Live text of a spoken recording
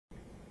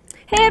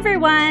Hey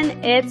everyone,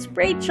 it's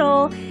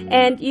Rachel,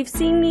 and you've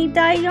seen me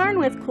dye yarn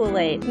with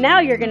Kool-Aid. Now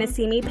you're going to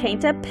see me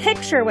paint a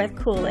picture with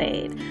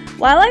Kool-Aid.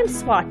 While I'm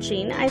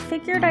swatching, I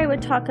figured I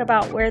would talk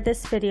about where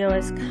this video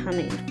is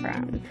coming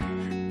from.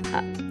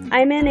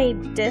 I'm in a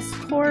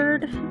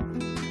Discord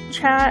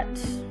chat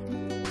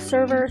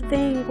server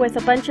thing with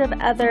a bunch of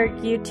other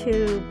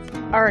YouTube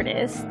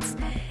artists,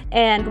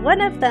 and one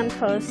of them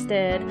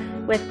posted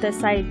with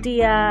this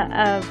idea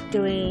of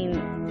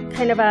doing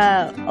kind of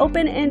a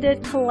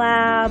open-ended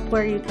collab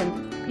where you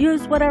can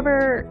use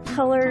whatever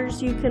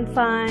colors you can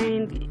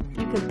find,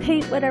 you can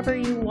paint whatever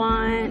you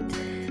want,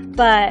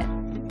 but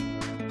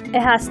it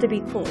has to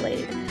be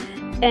Kool-Aid.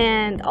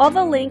 And all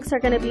the links are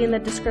going to be in the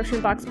description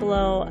box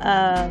below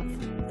of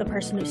the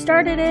person who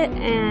started it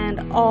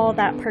and all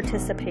that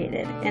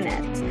participated in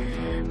it.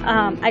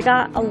 I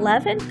got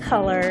 11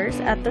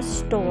 colors at the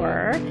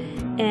store,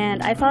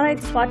 and I thought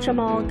I'd swatch them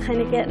all,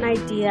 kind of get an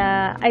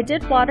idea. I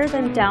did water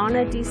them down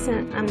a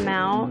decent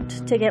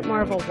amount to get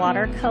more of a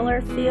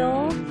watercolor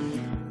feel.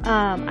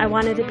 I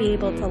wanted to be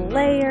able to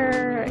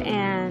layer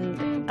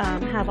and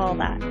have all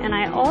that. And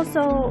I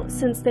also,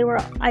 since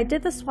I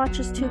did the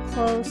swatches too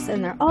close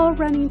and they're all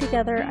running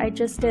together, I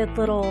just did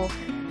little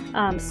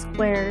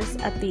squares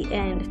at the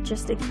end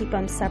just to keep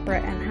them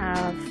separate and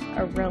have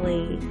a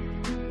really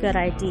good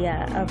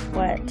idea of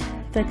what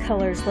the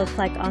colors look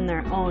like on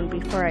their own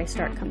before I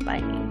start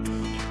combining.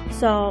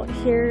 So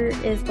here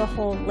is the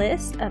whole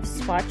list of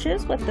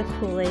swatches with the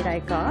Kool-Aid I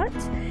got.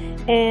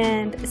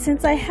 And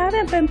since I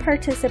haven't been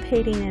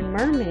participating in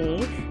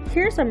Mermaid,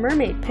 here's a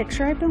mermaid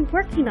picture I've been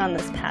working on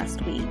this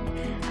past week.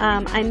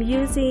 I'm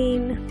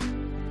using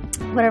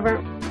whatever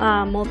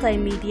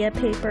multimedia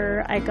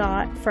paper I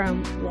got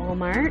from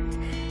Walmart,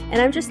 and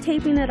I'm just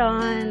taping it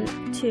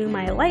on to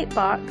my light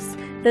box.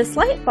 This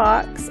light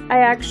box I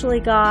actually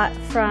got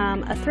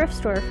from a thrift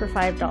store for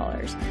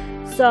 $5.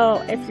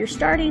 So if you're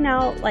starting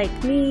out like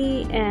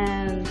me,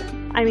 and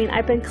I mean,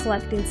 I've been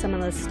collecting some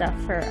of this stuff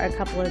for a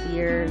couple of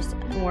years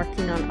and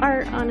working on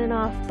art on and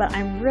off, but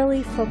I'm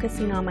really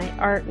focusing on my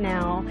art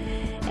now.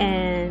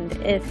 And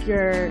if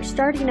you're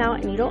starting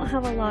out and you don't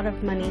have a lot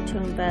of money to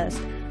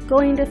invest,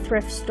 going to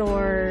thrift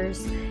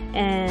stores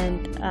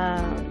and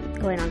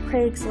going on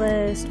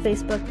Craigslist,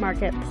 Facebook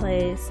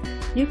Marketplace,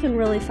 you can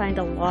really find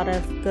a lot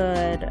of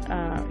good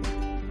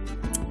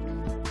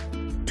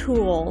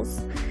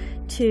tools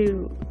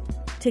to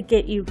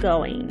get you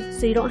going,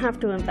 so you don't have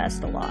to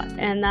invest a lot.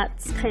 And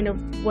that's kind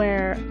of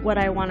what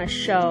I want to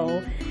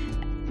show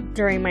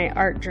during my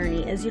art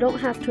journey, is you don't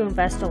have to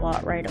invest a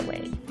lot right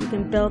away. You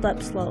can build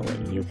up slowly,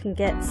 you can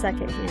get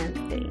secondhand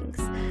things.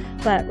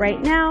 But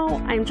right now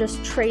I'm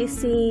just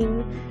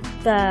tracing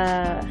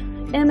the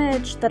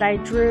image that I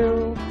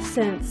drew,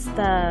 since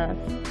the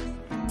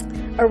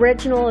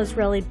original is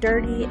really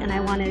dirty and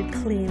I wanted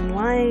clean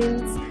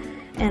lines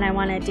and I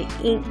wanted to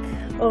ink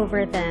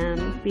over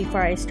them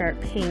before I start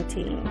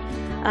painting.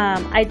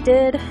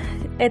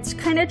 It's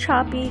kind of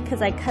choppy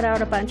because I cut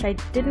out a bunch. I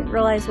didn't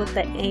realize with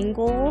the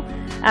angle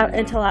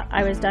until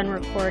I was done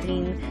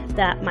recording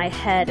that my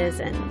head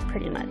is in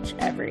pretty much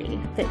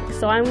everything.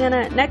 So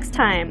next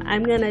time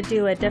I'm gonna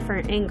do a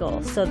different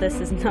angle, so this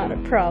is not a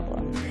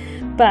problem.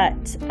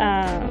 But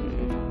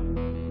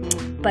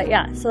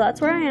yeah, so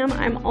that's where I am.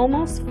 I'm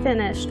almost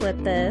finished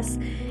with this,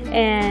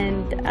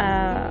 and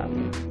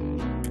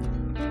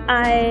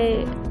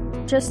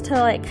just to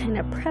like kind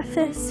of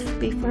preface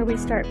before we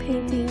start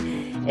painting,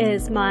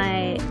 is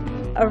my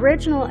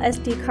original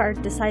SD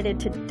card decided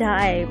to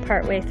die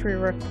partway through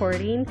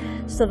recording,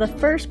 so the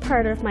first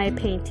part of my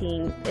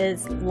painting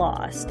is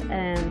lost,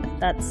 and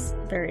that's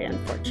very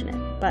unfortunate,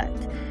 but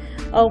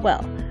oh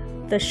well,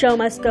 the show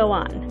must go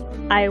on.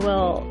 I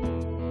will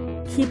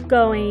keep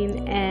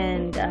going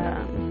and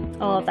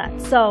all of that.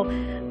 So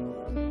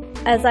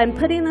as I'm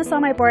putting this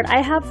on my board,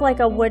 I have like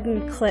a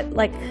wooden clip,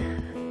 like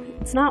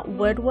it's not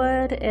wood,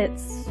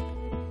 it's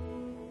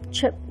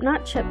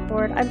not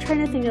chipboard. I'm trying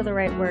to think of the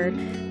right word,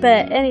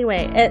 but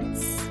anyway,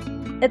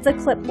 it's a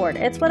clipboard.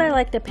 It's what I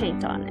like to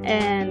paint on,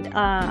 and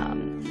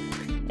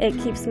it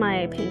keeps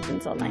my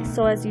paintings all nice.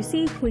 So as you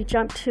see, we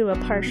jumped to a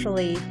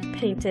partially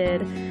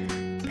painted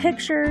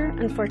picture.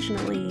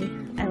 Unfortunately,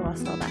 I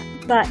lost all that,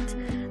 but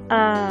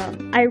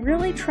I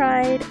really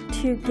tried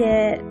to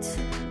get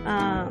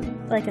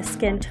like a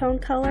skin tone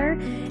color,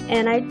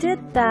 and I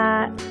did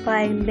that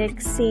by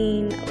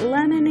mixing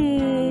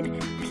lemonade,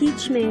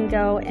 peach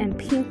mango, and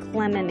pink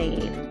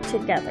lemonade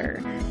together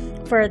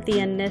for the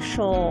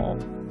initial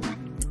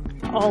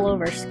all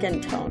over skin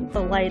tone,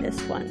 the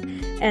lightest one,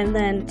 and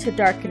then to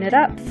darken it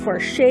up for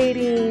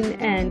shading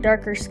and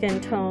darker skin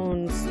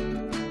tones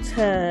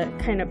to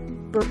kind of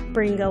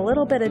bring a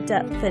little bit of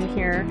depth in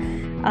here.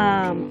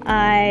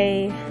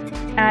 I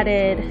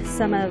added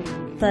some of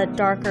the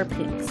darker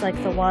pinks,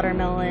 like the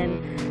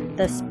watermelon,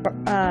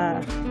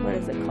 what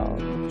is it called?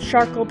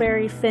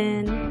 Charcoalberry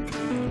fin,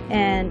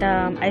 and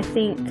I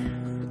think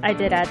I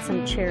did add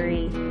some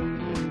cherry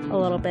a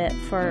little bit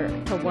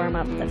to warm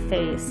up the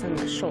face and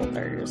the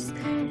shoulders.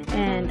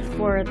 And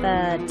for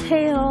the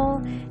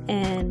tail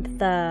and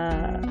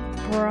the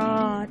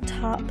bra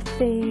top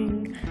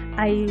thing,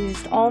 I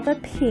used all the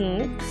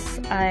pinks.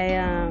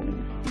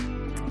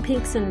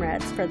 Pinks and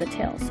reds for the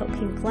tail. So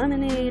pink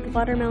lemonade,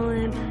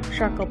 watermelon,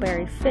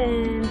 charcoalberry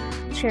fin,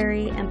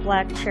 cherry, and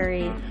black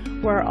cherry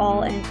were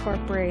all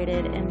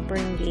incorporated in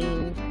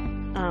bringing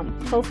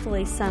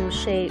hopefully some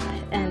shape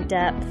and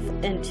depth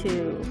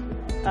into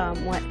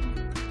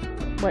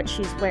what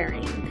she's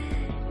wearing.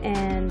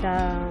 And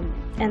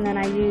then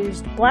I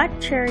used black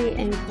cherry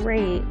and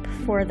grape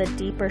for the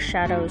deeper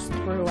shadows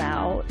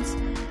throughout.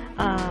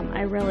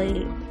 I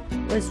really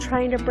was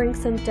trying to bring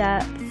some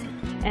depth,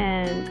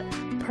 and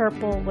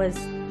purple was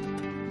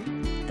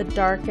the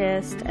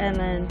darkest, and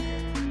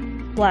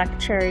then black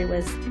cherry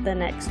was the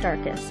next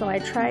darkest. So I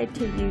tried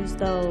to use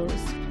those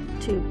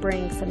to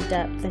bring some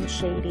depth and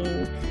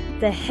shading.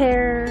 The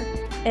hair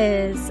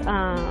is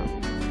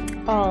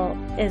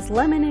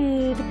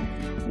lemonade,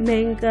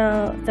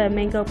 mango, the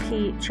mango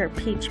peach or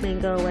peach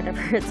mango,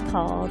 whatever it's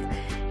called,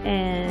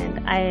 and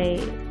I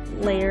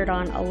layered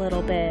on a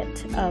little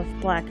bit of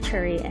black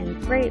cherry and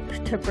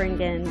grape to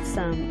bring in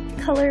some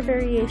color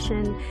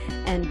variation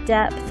and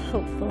depth,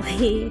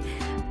 hopefully.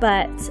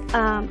 But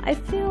I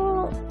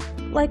feel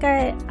like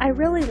I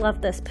really love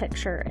this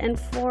picture, and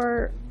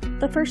for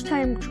the first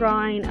time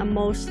drawing a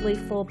mostly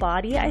full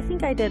body, I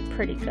think I did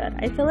pretty good.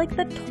 I feel like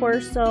the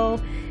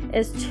torso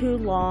is too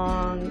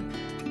long.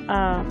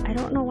 I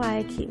don't know why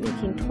I keep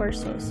making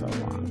torso so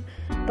long,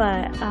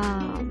 but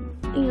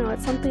you know,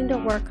 it's something to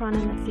work on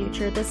in the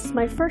future. This is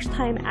my first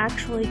time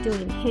actually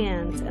doing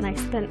hands, and I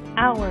spent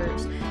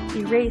hours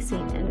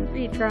erasing and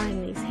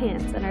redrawing these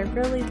hands, and I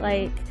really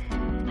like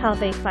how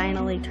they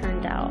finally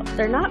turned out.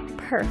 They're not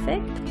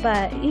perfect,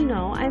 but you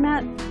know, I'm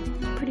at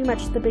pretty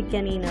much the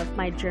beginning of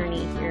my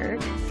journey here,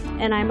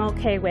 and I'm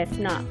okay with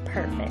not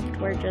perfect.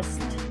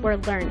 We're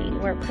learning,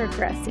 we're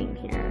progressing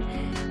here.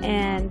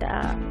 And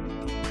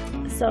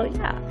so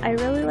yeah, I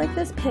really like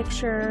this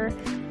picture.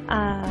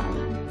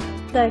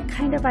 The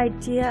kind of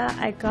idea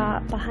I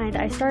got behind,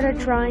 I started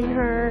drawing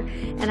her,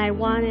 and I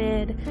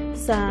wanted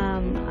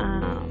some,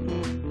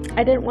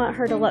 I didn't want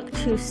her to look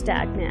too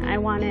stagnant. I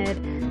wanted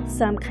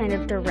some kind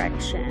of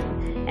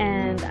direction,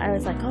 and I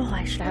was like, oh,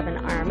 I should have an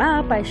arm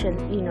up, I should,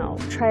 you know,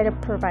 try to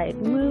provide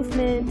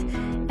movement.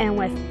 And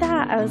with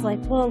that, I was like,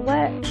 well,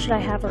 what should I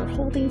have her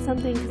holding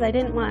something, because I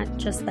didn't want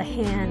just the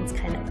hands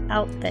kind of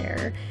out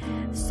there.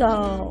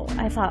 So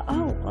I thought,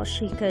 oh, well,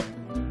 she could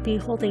be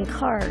holding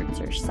cards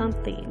or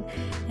something,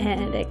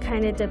 and it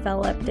kind of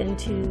developed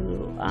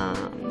into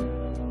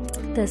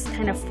this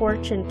kind of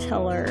fortune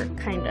teller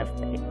kind of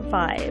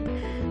vibe.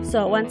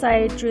 So once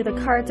I drew the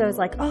cards, I was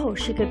like, oh,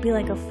 she could be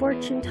like a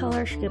fortune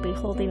teller, she could be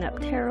holding up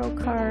tarot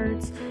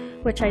cards,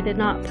 which I did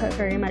not put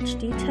very much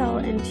detail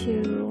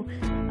into.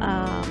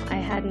 I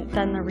hadn't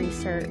done the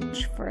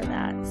research for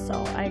that,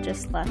 so I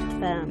just left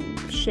them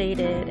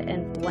shaded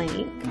and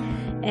blank.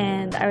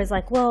 And I was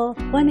like, well,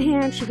 one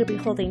hand she could be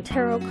holding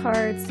tarot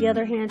cards, the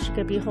other hand she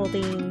could be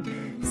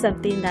holding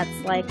something that's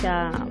like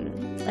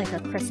a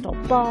crystal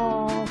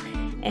ball.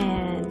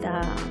 And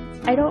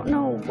I don't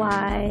know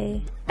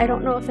why, I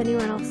don't know if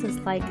anyone else is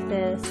like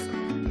this,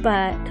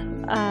 but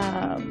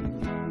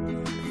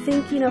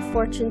thinking of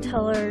fortune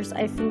tellers,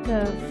 I think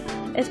of,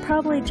 it's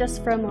probably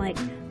just from like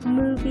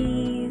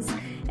movies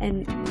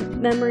and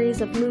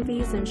memories of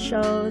movies and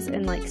shows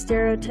and like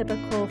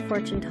stereotypical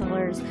fortune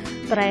tellers.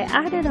 But I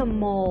added a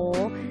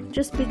mole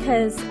just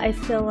because I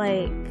feel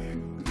like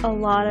a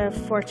lot of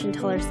fortune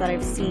tellers that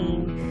I've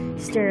seen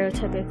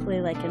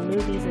stereotypically, like in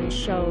movies and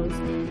shows,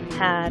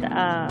 had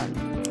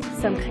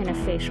some kind of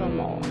facial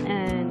mole,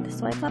 and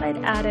so I thought I'd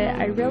add it.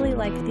 I really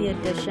like the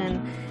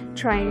addition,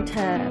 trying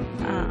to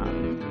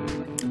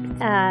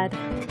add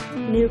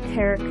new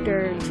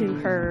character to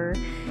her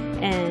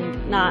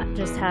and not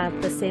just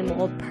have the same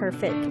old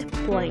perfect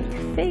blank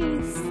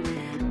face.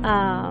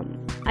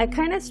 I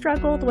kind of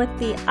struggled with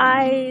the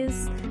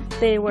eyes.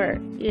 They were,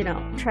 you know,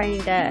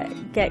 trying to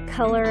get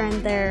color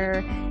in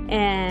there,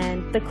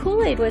 and the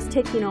Kool-Aid was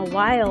taking a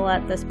while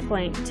at this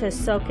point to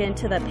soak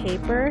into the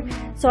paper.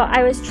 So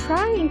I was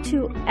trying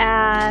to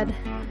add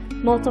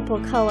multiple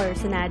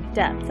colors and add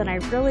depth, and I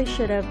really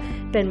should have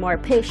been more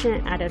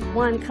patient, added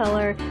one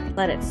color,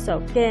 let it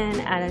soak in,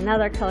 add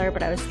another color,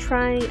 but I was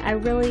trying,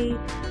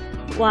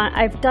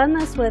 I've done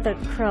this with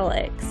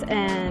acrylics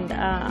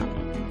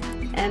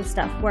and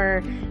stuff,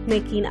 where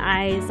making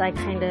eyes, I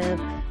kind of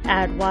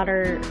add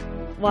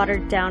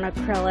watered down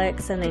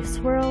acrylics and they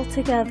swirl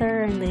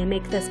together and they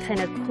make this kind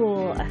of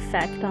cool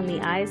effect on the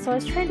eyes. So I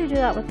was trying to do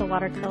that with the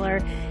watercolor,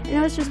 and it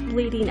was just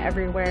bleeding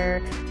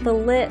everywhere. The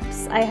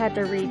lips I had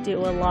to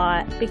redo a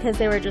lot because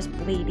they were just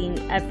bleeding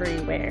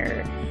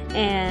everywhere.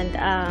 And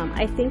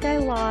I think I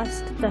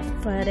lost the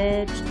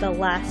footage, the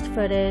last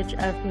footage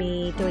of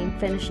me doing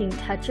finishing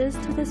touches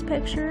to this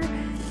picture.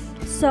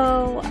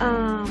 So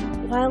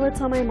while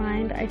it's on my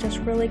mind, I just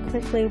really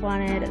quickly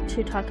wanted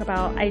to talk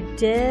about, I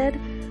did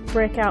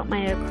break out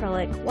my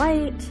acrylic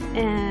white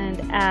and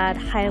add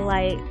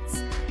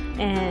highlights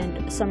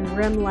and some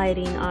rim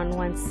lighting on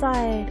one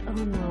side.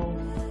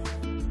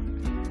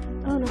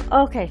 Oh no.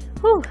 Okay.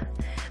 Whew.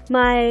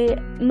 my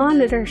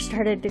monitor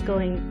started to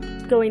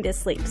going to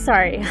sleep,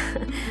 sorry.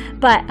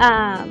 But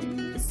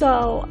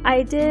so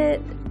I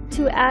did,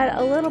 to add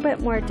a little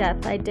bit more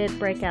depth, I did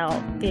break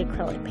out the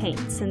acrylic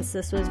paint since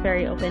this was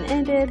very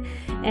open-ended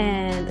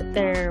and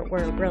there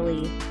were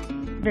really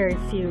very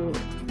few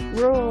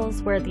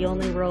rules, where the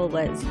only rule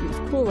was use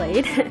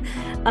Kool-Aid.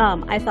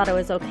 I thought it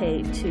was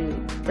okay to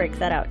break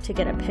that out to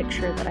get a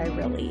picture that I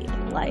really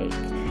like.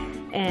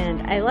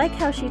 And I like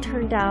how she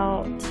turned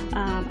out.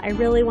 I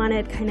really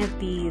wanted kind of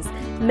these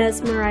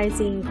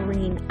mesmerizing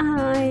green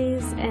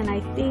eyes, and I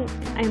think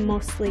I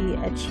mostly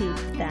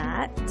achieved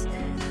that.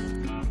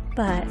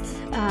 But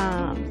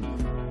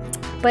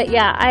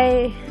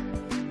yeah,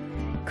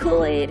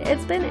 Kool-Aid,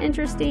 it's been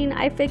interesting.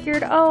 I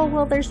figured, oh,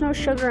 well, there's no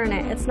sugar in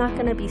it. It's not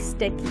going to be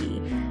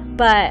sticky.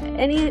 But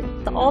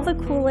all the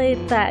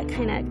Kool-Aid that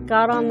kind of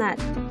got on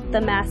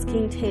the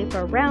masking tape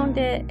around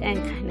it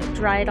and kind of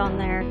dried on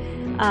there,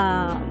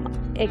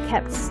 it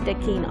kept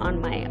sticking on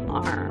my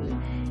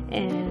arm,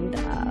 and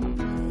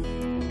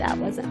that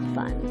wasn't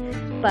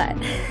fun. But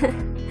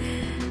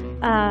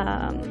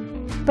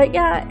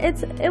yeah,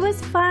 it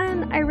was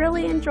fun. I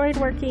really enjoyed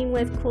working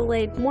with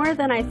Kool-Aid more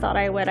than I thought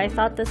I would. I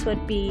thought this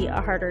would be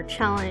a harder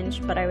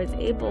challenge, but I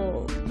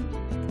feel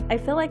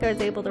like I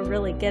was able to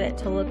really get it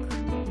to look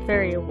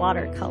very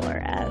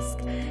watercolor-esque,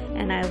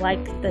 and I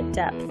liked the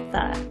depth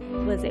that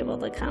was able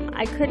to come.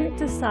 I couldn't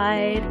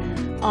decide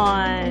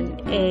on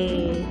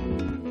a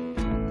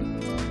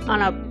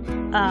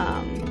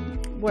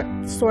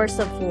source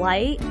of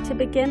light to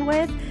begin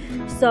with,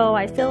 so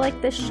I feel like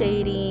the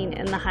shading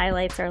and the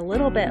highlights are a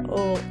little bit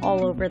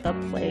all over the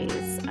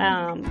place.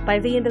 By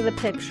the end of the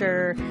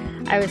picture,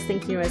 I was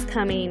thinking it was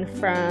coming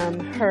from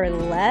her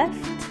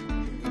left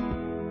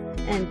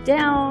and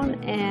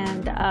down,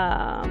 and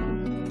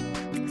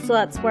so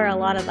that's where a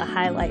lot of the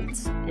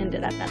highlights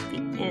ended up at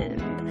the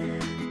end.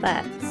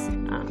 But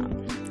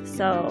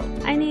so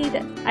I need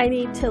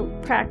to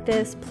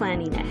practice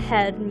planning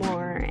ahead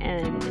more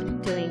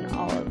and doing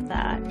all of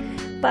that.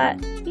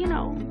 But you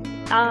know,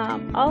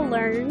 I'll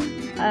learn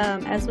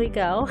as we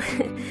go,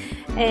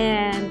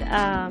 and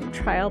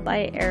trial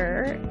by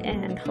error,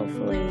 and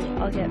hopefully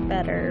I'll get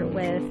better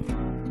with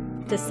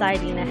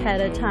deciding ahead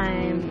of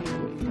time,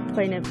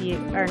 but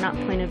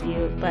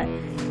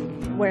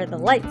where the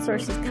light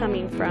source is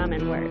coming from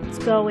and where it's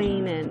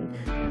going and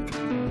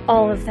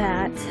all of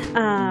that.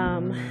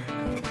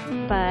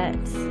 But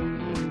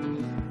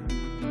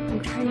I'm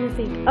trying to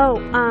think.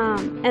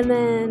 And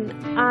then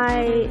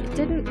I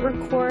didn't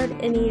record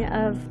any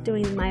of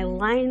doing my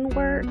line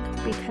work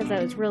because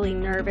I was really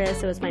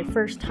nervous. It was my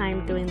first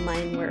time doing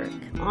line work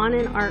on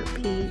an art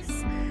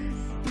piece,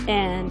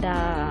 and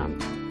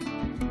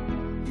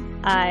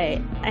I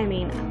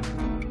mean,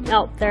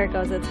 oh, there it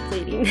goes, it's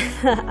bleeding.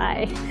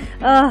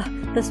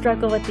 The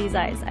struggle with these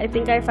eyes. I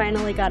think I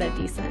finally got a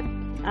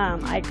decent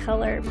eye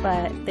color,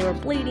 but they were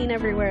bleeding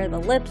everywhere. The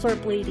lips were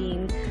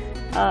bleeding.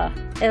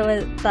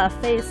 The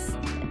face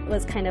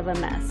was kind of a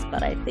mess,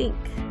 but I think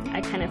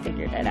I kind of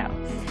figured it out.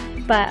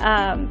 But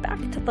back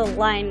to the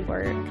line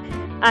work.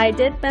 I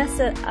did mess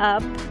it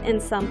up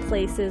in some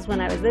places when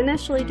I was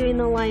initially doing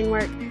the line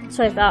work,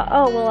 so I thought,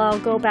 oh, well, I'll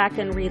go back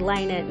and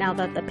reline it now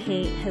that the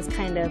paint has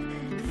kind of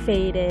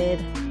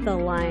faded the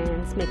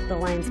lines, make the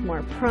lines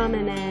more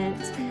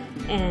prominent,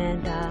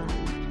 and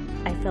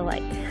I feel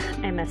like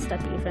I messed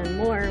up even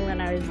more when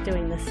I was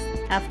doing this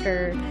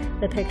after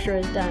the picture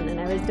was done and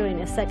I was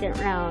doing a second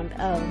round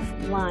of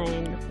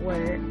line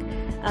work.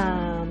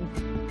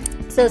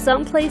 So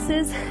some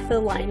places the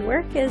line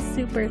work is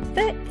super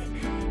thick,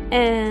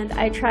 and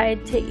I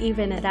tried to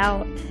even it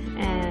out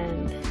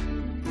and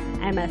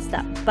I messed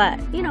up. But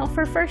you know,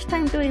 for first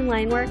time doing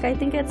line work, I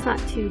think it's not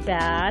too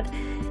bad.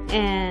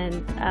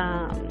 And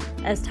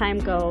as time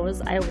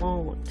goes, I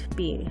won't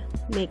be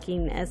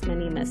making as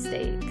many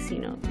mistakes. You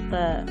know,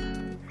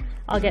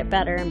 I'll get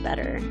better and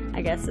better,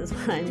 I guess is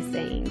what I'm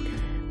saying.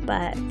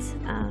 But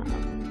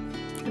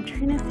I'm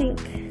trying to think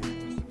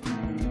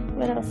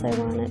what else I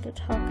wanted to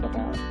talk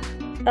about.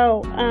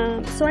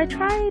 So I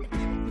tried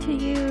to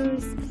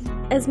use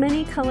as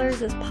many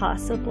colors as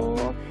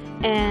possible,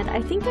 and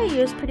I think I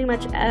used pretty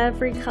much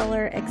every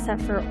color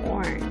except for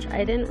orange.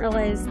 I didn't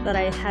realize that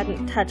I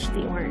hadn't touched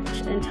the orange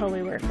until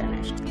we were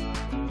finished.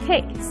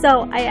 Okay,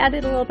 so I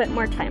added a little bit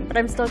more time, but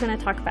I'm still going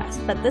to talk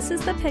fast. But this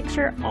is the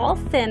picture all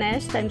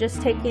finished. I'm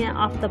just taking it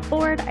off the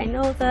board. I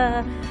know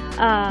the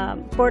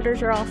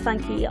borders are all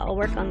funky. I'll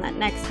work on that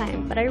next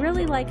time, but I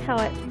really like how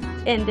it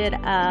ended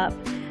up.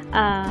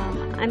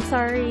 I'm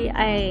sorry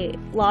I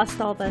lost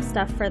all the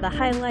stuff for the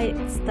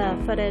highlights, the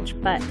footage,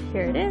 but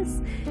here it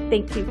is.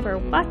 Thank you for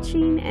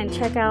watching, and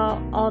check out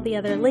all the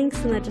other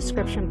links in the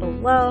description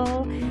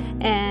below,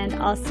 and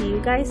I'll see you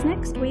guys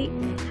next week.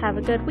 Have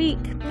a good week.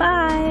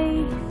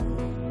 Bye!